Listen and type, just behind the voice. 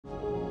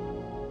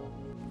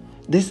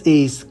This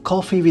is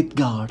Coffee with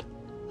God,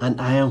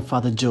 and I am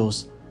Father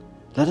Jose.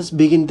 Let us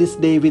begin this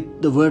day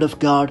with the Word of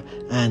God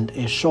and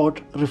a short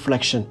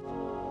reflection.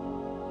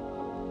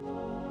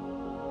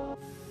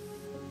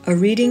 A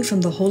reading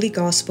from the Holy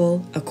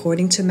Gospel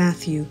according to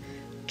Matthew,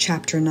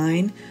 chapter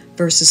 9,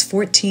 verses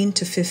 14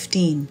 to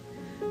 15.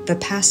 The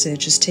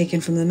passage is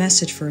taken from the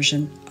Message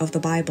version of the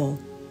Bible.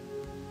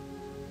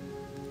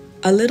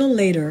 A little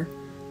later,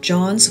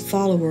 John's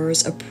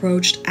followers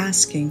approached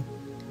asking,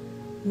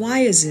 "Why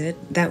is it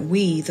that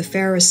we, the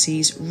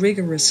Pharisees,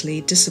 rigorously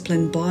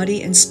discipline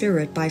body and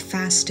spirit by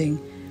fasting,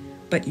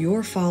 but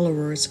your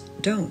followers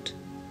don't?"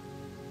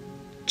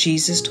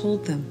 Jesus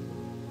told them,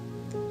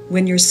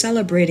 "When you're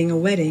celebrating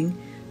a wedding,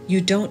 you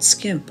don't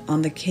skimp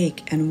on the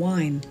cake and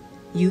wine,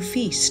 you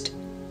feast.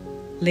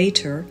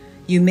 Later,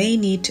 you may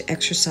need to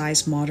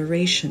exercise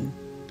moderation,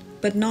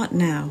 but not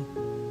now.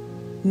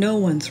 No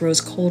one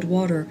throws cold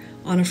water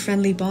on a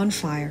friendly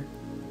bonfire.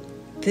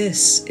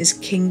 This is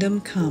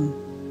kingdom come."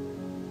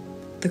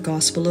 The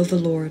Gospel of the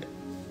Lord.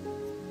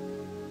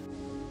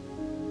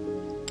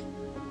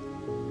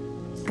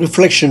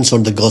 Reflections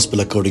on the Gospel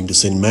according to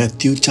St.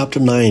 Matthew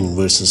chapter 9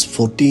 verses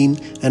 14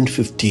 and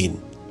 15.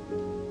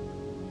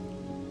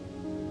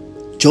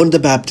 John the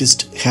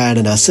Baptist had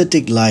an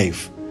ascetic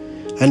life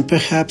and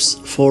perhaps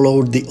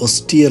followed the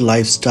austere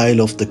lifestyle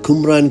of the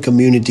Qumran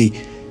community,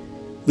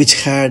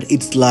 which had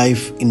its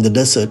life in the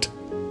desert,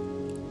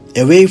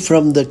 away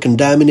from the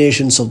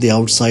contaminations of the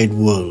outside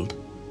world.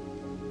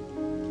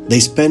 They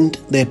spent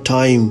their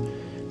time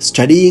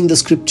studying the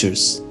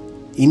scriptures,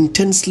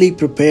 intensely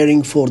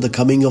preparing for the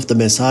coming of the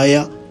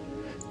Messiah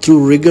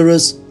through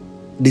rigorous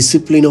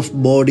discipline of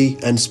body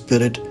and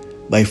spirit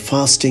by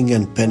fasting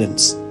and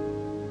penance.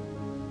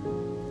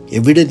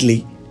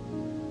 Evidently,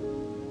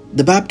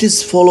 the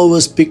Baptist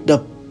followers picked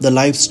up the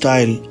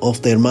lifestyle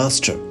of their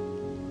master.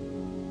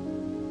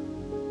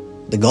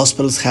 The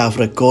Gospels have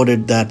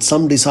recorded that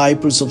some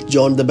disciples of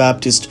John the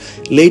Baptist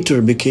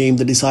later became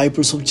the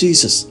disciples of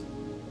Jesus.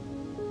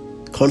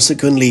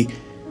 Consequently,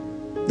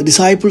 the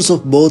disciples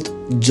of both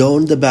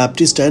John the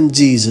Baptist and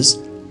Jesus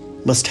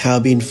must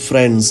have been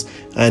friends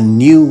and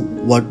knew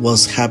what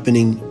was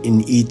happening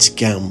in each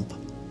camp.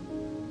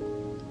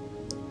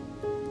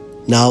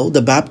 Now,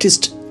 the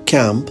Baptist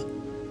camp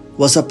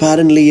was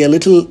apparently a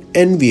little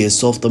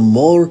envious of the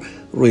more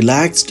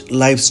relaxed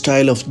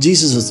lifestyle of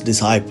Jesus'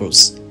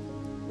 disciples.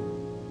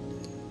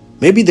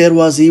 Maybe there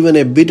was even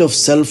a bit of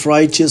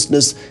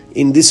self-righteousness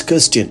in this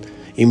question,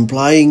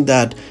 implying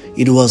that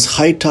it was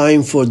high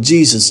time for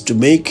Jesus to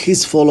make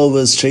his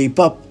followers shape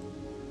up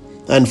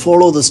and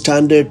follow the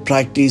standard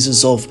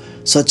practices of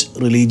such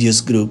religious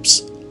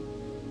groups.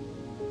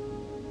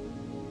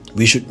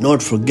 We should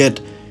not forget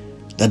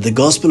that the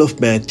Gospel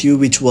of Matthew,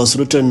 which was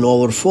written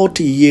over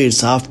 40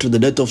 years after the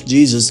death of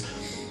Jesus,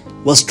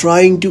 was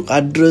trying to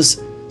address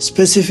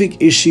specific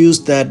issues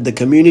that the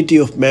community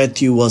of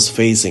Matthew was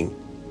facing.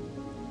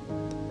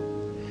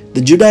 The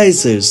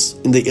Judaizers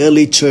in the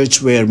early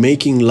church were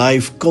making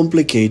life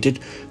complicated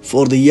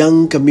for the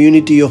young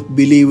community of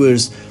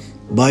believers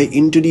by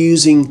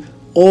introducing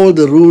all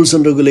the rules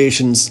and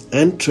regulations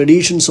and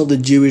traditions of the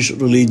Jewish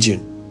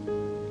religion.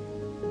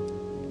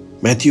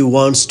 Matthew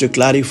wants to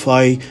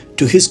clarify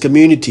to his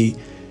community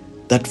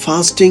that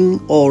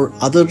fasting or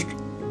other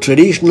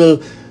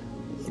traditional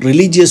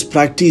religious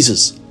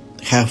practices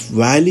have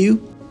value,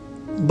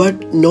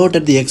 but not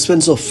at the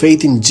expense of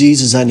faith in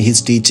Jesus and his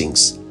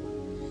teachings.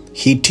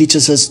 He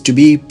teaches us to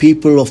be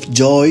people of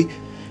joy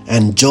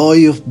and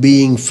joy of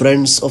being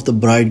friends of the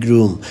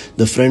bridegroom,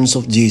 the friends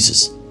of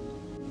Jesus.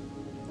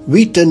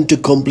 We tend to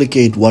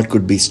complicate what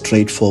could be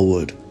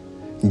straightforward.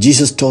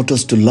 Jesus taught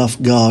us to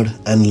love God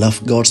and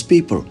love God's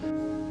people.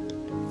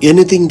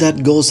 Anything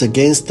that goes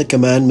against the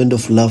commandment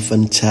of love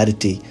and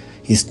charity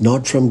is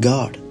not from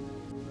God.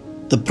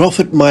 The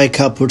prophet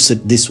Micah puts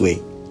it this way: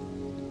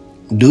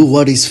 "Do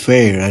what is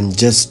fair and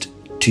just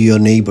to your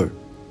neighbor.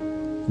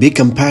 Be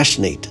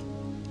compassionate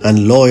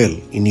and loyal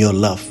in your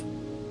love."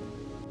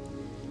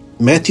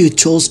 Matthew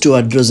chose to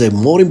address a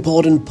more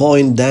important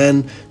point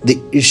than the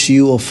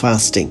issue of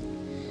fasting.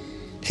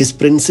 His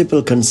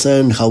principal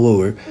concern,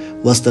 however,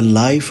 was the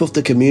life of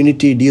the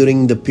community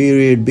during the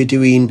period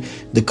between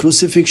the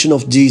crucifixion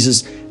of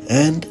Jesus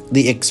and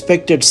the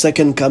expected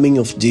second coming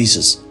of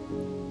Jesus.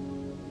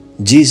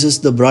 Jesus,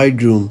 the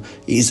bridegroom,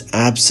 is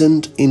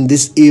absent in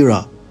this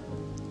era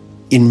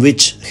in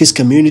which his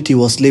community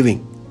was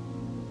living.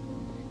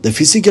 The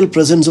physical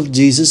presence of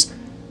Jesus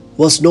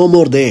was no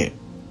more there.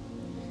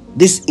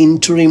 This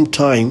interim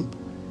time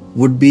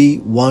would be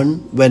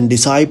one when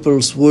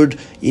disciples would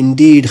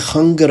indeed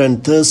hunger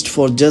and thirst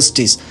for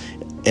justice,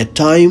 a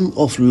time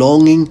of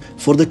longing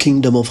for the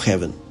kingdom of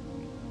heaven.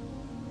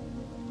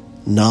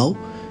 Now,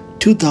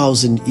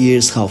 2000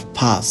 years have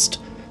passed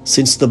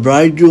since the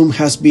bridegroom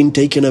has been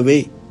taken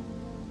away.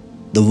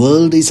 The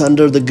world is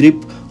under the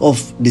grip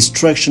of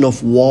destruction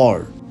of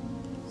war.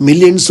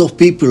 Millions of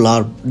people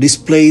are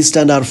displaced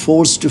and are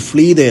forced to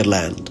flee their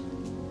land.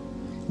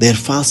 Their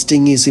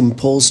fasting is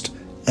imposed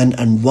and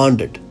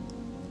unwanted,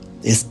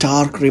 a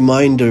stark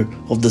reminder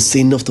of the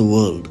sin of the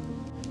world.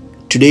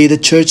 Today, the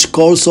church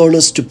calls on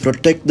us to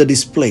protect the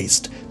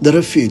displaced, the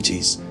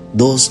refugees,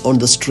 those on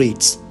the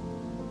streets.